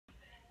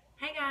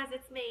guys,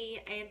 it's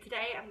me, and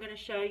today I'm going to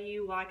show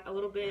you like a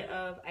little bit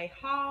of a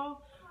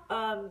haul.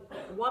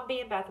 One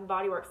being Bath and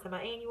Body Works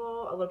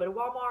semi-annual, a little bit of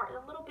Walmart,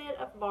 and a little bit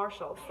of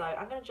Marshalls. So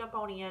I'm going to jump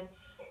on in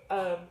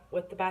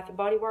with the Bath and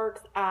Body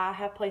Works. I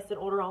have placed an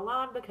order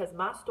online because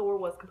my store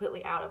was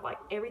completely out of like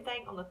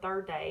everything on the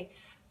third day.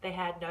 They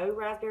had no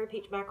raspberry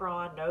peach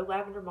macaron, no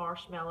lavender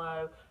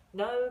marshmallow,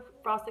 no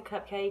frosted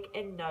cupcake,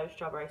 and no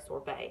strawberry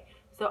sorbet.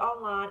 So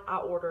online I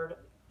ordered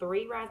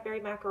 3 raspberry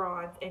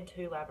macarons and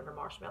 2 lavender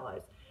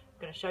marshmallows.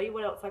 I'm going to show you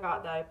what else I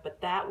got though,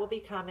 but that will be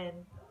coming,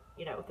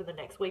 within the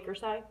next week or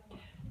so.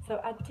 So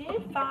I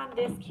did find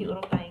this cute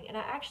little thing, and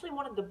I actually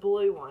wanted the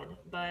blue one,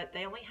 but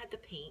they only had the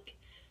pink.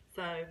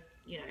 So,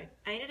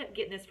 I ended up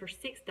getting this for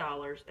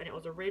 $6, and it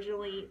was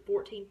originally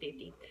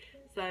 $14.50.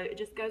 So it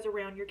just goes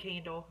around your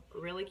candle.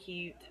 Really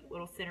cute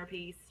little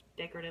centerpiece,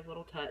 decorative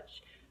little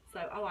touch. So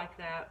I like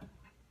that.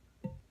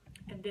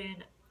 And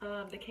then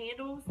the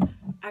candles,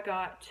 I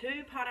got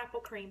 2 pineapple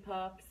cream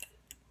puffs.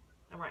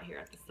 I'm right here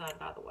at the sun,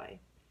 by the way.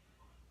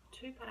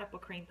 2 pineapple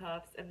cream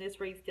puffs, and this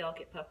reads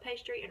delicate puff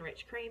pastry,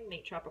 enriched cream,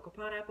 meet tropical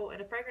pineapple, and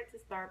a fragrance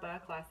inspired by a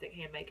classic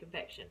handmade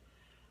confection.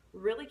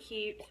 Really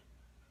cute.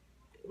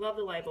 Love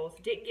the labels.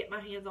 Didn't get my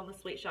hands on the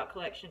Sweet Shop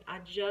collection. I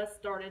just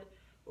started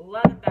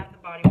loving Bath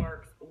and Body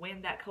Works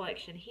when that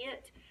collection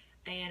hit,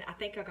 and I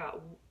think I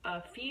got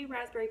a few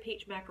raspberry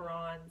peach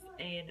macarons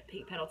and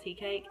pink petal tea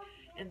cake,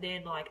 and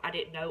then I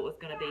didn't know it was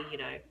going to be,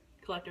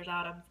 collector's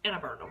items, and I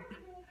burned them.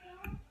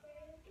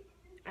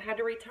 I had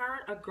to return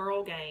a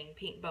Girl Gang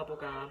pink bubble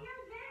gum,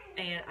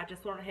 and I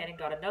just went ahead and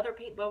got another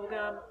pink bubble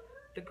gum.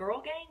 The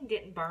Girl Gang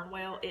didn't burn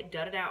well. It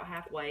dudded out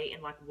halfway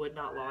and would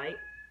not light.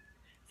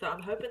 So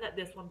I'm hoping that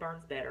this one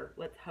burns better.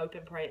 Let's hope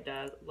and pray it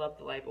does. Love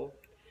the label.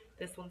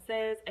 This one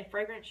says, a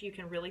fragrance you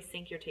can really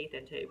sink your teeth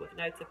into with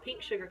notes of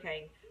pink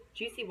sugarcane,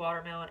 juicy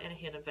watermelon, and a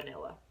hint of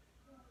vanilla.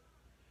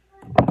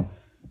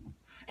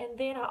 And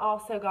then I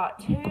also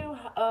got 2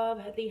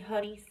 of the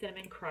honey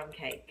cinnamon crumb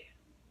cake.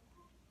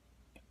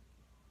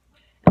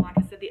 And like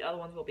I said, the other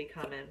ones will be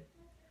coming.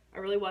 I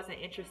really wasn't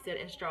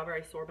interested in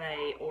strawberry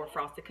sorbet or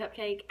frosted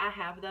cupcake. I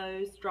have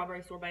those.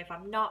 Strawberry sorbet, if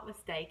I'm not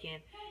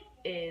mistaken,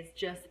 is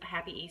just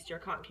Happy Easter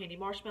cotton candy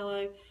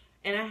marshmallow.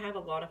 And I have a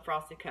lot of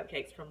frosted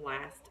cupcakes from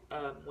last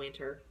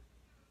winter.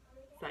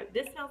 So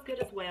this smells good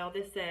as well.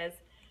 This says,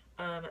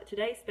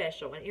 today's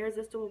special, an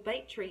irresistible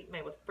baked treat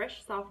made with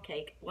fresh soft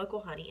cake,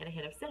 local honey, and a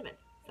hint of cinnamon.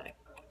 So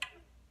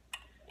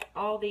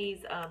all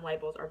these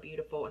labels are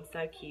beautiful and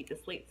so cute. The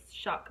Sweet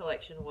Shop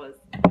collection was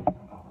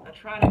a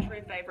tried and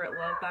true favorite,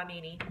 loved by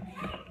many.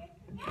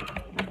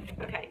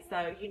 Okay,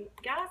 so you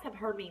guys have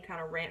heard me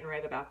kind of rant and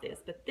rave about this,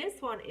 but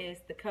this one is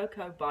the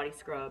Cocoa Body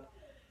Scrub,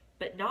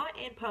 but not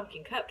in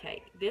pumpkin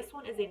cupcake. This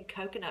one is in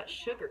coconut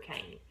sugar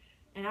cane,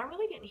 and I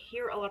really didn't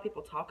hear a lot of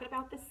people talking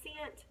about this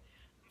scent.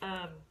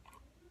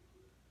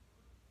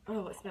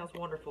 Oh, it smells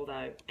wonderful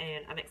though,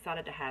 and I'm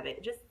excited to have it.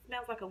 It just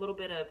smells like a little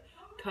bit of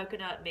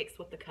coconut mixed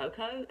with the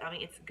cocoa. I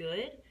mean, it's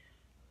good,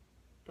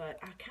 but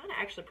I kind of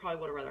actually probably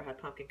would have rather had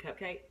pumpkin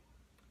cupcake,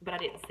 but I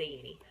didn't see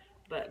any.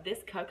 But this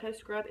cocoa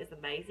scrub is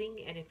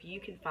amazing, and if you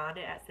can find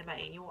it at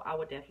semi-annual, I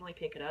would definitely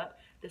pick it up.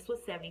 This was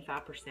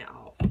 75%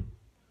 off.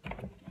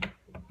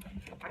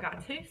 I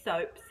got 2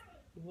 soaps,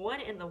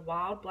 one in the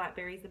wild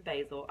blackberries and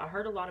basil. I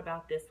heard a lot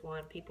about this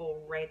one.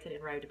 People ranted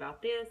and raved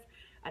about this.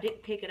 I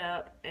didn't pick it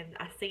up, and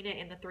I seen it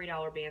in the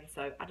 $3 bin,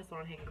 so I just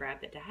went ahead and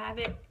grabbed it to have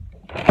it.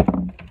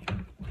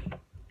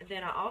 And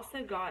then I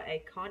also got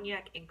a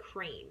cognac and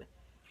cream.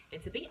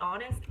 And to be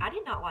honest, I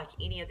did not like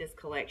any of this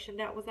collection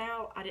that was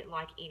out. I didn't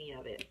like any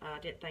of it. I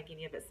didn't think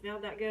any of it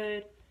smelled that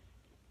good.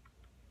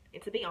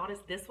 And to be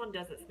honest, this one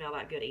doesn't smell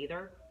that good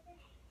either.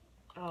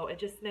 Oh, it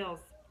just smells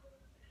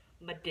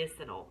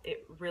medicinal.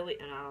 It really,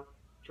 and I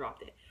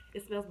dropped it.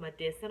 It smells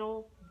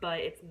medicinal,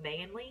 but it's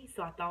manly.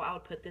 So I thought I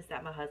would put this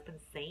at my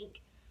husband's sink.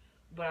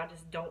 But I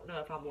just don't know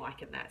if I'm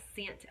liking that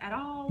scent at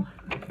all.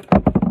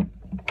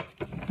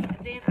 And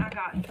then I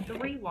got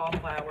 3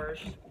 wallflowers.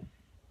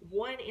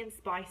 1 in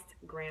spiced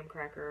graham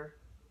cracker,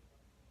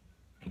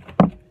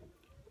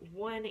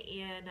 1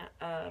 in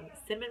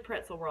cinnamon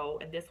pretzel roll,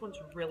 and this one's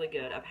really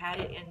good. I've had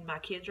it in my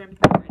kids' room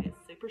before, and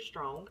it's super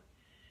strong,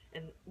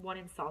 and 1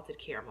 in salted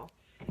caramel.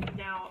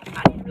 Now,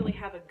 I didn't really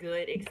have a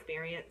good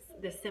experience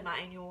this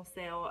semi-annual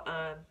sale.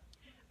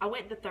 I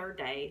went the third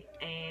day,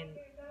 and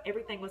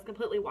everything was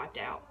completely wiped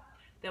out.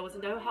 There was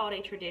no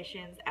holiday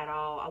traditions at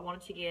all. I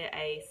wanted to get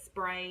a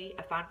spray,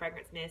 a fine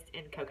fragrance mist,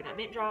 and coconut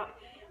mint drop,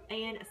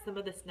 and some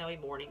of the snowy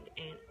morning,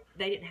 and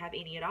they didn't have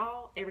any at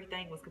all.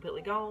 Everything was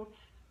completely gone.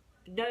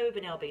 No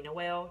Vanilla Bean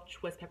Noel,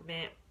 Twist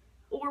Peppermint,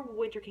 or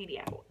Winter Candy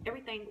Apple.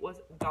 Everything was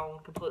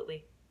gone,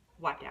 completely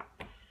wiped out.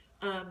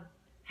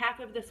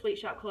 Half of the Sweet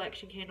Shop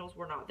collection candles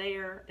were not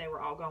there. They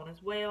were all gone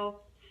as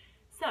well.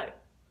 So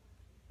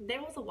there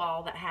was a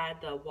wall that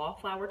had the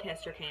Wallflower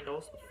Tester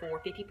candles for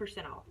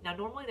 50% off. Now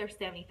normally they're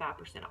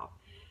 75% off.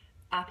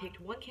 I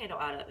picked 1 candle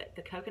out of it,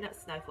 the Coconut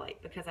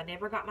Snowflake, because I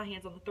never got my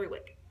hands on the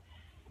 3-wick.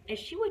 And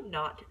she would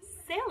not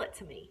sell it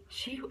to me.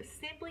 She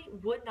simply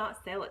would not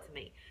sell it to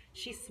me.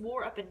 She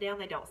swore up and down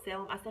they don't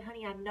sell them. I said,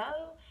 honey, I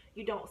know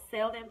you don't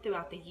sell them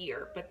throughout the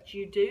year, but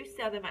you do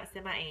sell them at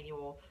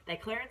semi-annual. They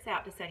clearance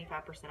out to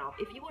 75% off.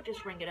 If you will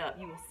just ring it up,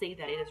 you will see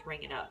that it is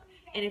ringing up.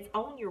 And it's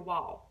on your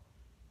wall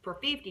for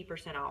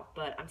 50% off,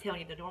 but I'm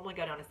telling you, they normally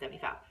go down to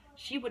 75.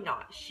 She would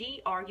not.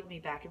 She argued me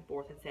back and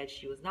forth and said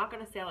she was not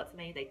going to sell it to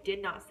me. They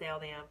did not sell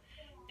them.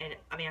 And,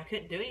 I mean, I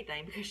couldn't do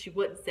anything because she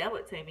wouldn't sell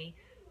it to me.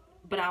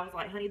 But I was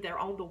like, honey, they're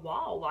on the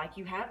wall. Like,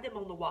 you have them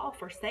on the wall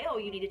for sale.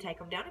 You need to take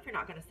them down if you're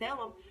not going to sell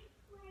them.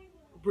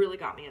 Really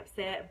got me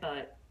upset,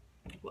 but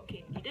what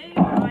can you do?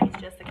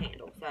 It's just a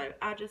candle. So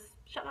I just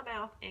shut my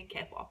mouth and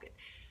kept walking.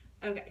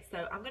 Okay,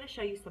 so I'm going to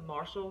show you some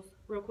Marshalls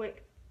real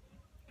quick.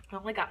 I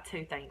only got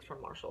 2 things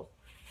from Marshalls.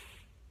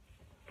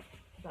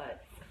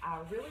 But I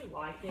really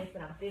like this,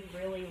 and I've been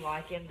really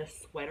liking the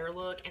sweater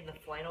look and the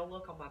flannel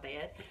look on my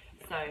bed.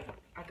 So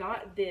I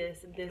got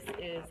this. This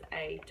is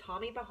a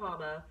Tommy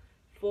Bahama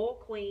full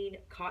queen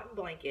cotton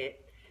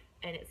blanket,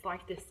 and it's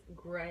like this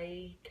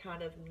gray,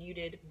 kind of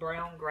muted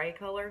brown gray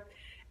color.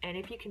 And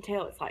if you can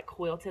tell, it's like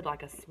quilted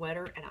like a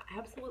sweater, and I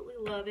absolutely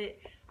love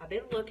it. I've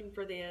been looking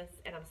for this,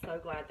 and I'm so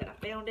glad that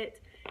I found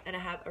it. And I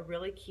have a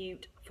really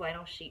cute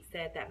flannel sheet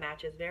set that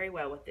matches very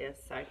well with this,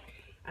 so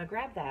I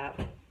grabbed that.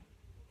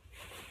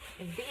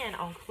 And then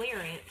on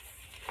clearance,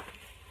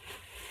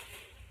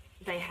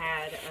 they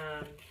had,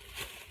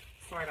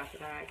 sorry about the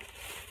bag,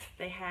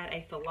 they had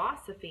a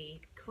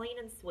Philosophy Clean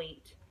and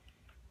Sweet,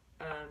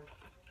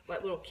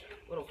 like little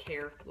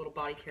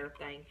body care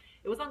thing.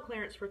 It was on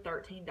clearance for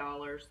 $13,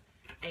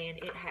 and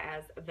it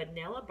has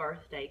vanilla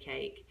birthday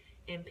cake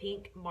and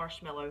pink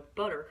marshmallow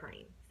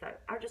buttercream. So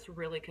I just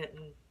really could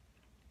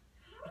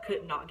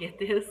not get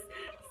this.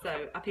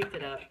 So I picked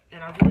it up,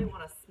 and I really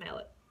want to smell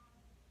it.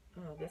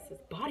 Oh, this is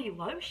body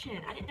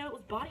lotion. I didn't know it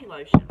was body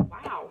lotion.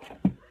 Wow.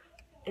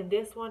 And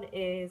this one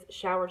is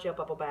shower gel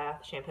bubble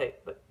bath shampoo,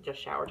 but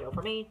just shower gel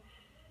for me.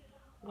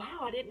 Wow,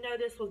 I didn't know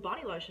this was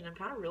body lotion. I'm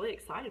kind of really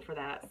excited for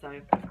that. So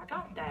I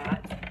got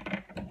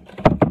that.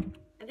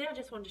 And then I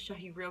just wanted to show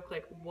you real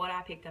quick what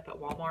I picked up at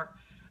Walmart.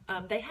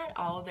 They had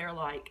all of their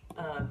like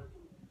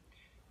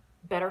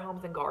Better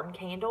Homes and Garden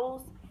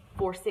candles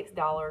for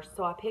 $6.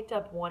 So I picked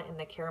up one in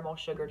the caramel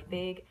sugared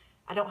fig.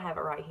 I don't have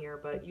it right here,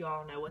 but you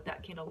all know what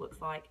that candle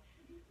looks like.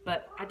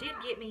 But I did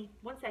get me,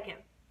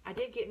 I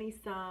did get me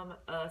some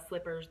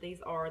slippers. These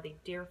are the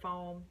Deer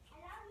Foam.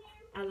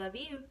 I love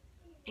you.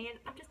 And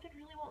I've just been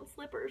really wanting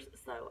slippers,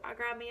 so I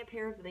grabbed me a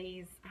pair of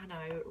these. I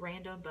know,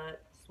 random,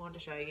 but just wanted to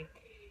show you.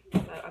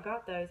 So I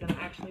got those, and I'm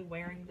actually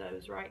wearing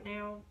those right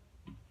now.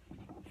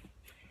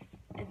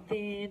 And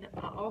then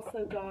I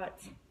also got,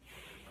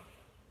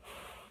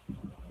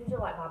 these are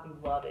like my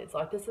beloveds.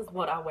 Like, this is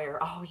what I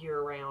wear all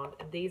year round.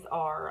 And these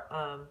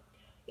are,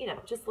 you know,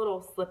 just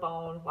little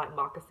slip-on, like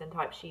moccasin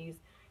type shoes.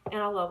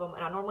 And I love them.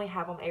 And I normally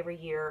have them every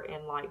year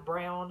in like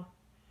brown,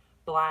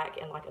 black,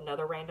 and like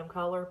another random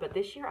color. But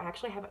this year I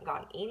actually haven't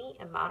gotten any,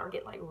 and mine are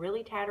getting like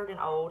really tattered and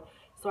old.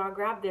 So I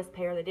grabbed this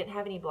pair. They didn't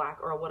have any black,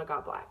 or I would have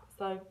got black.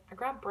 So I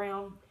grabbed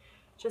brown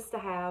just to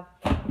have.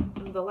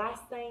 And the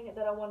last thing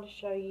that I wanted to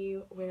show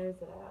you, where is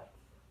it at?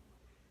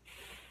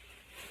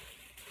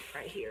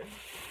 Right here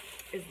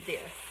is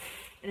this.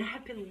 And I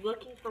have been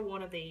looking for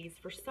one of these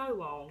for so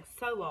long.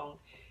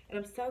 And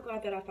I'm so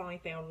glad that I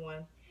finally found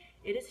one.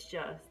 It is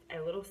just a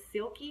little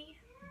silky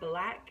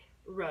black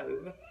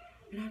robe.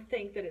 And I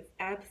think that it's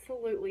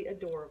absolutely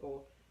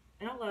adorable.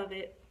 And I love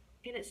it.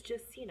 And it's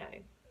just, you know,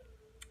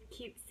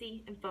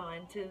 cutesy and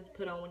fun to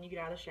put on when you get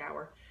out of the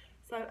shower.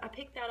 So I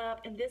picked that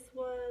up, and this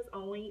was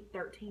only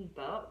 13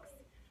 bucks.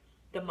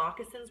 The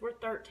moccasins were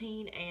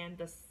 13, and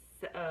the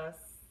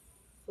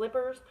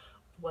slippers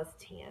was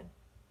 10.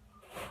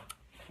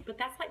 But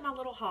that's like my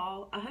little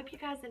haul. I hope you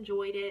guys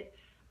enjoyed it.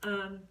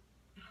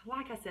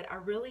 Like I said, I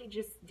really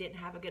just didn't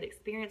have a good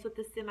experience with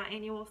this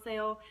semi-annual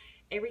sale.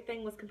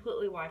 Everything was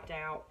completely wiped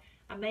out.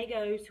 I may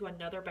go to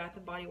another Bath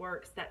 & Body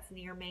Works that's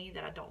near me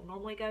that I don't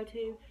normally go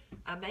to.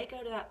 I may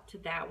go to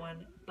that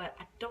one, but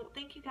I don't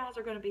think you guys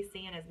are going to be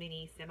seeing as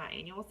many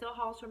semi-annual sale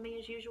hauls from me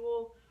as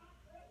usual.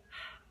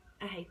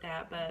 I hate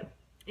that, but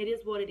it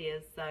is what it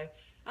is. So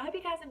I hope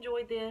you guys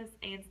enjoyed this,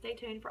 and stay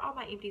tuned for all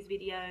my empties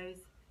videos,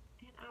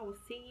 and I will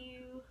see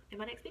you in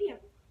my next video.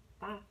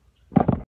 Bye.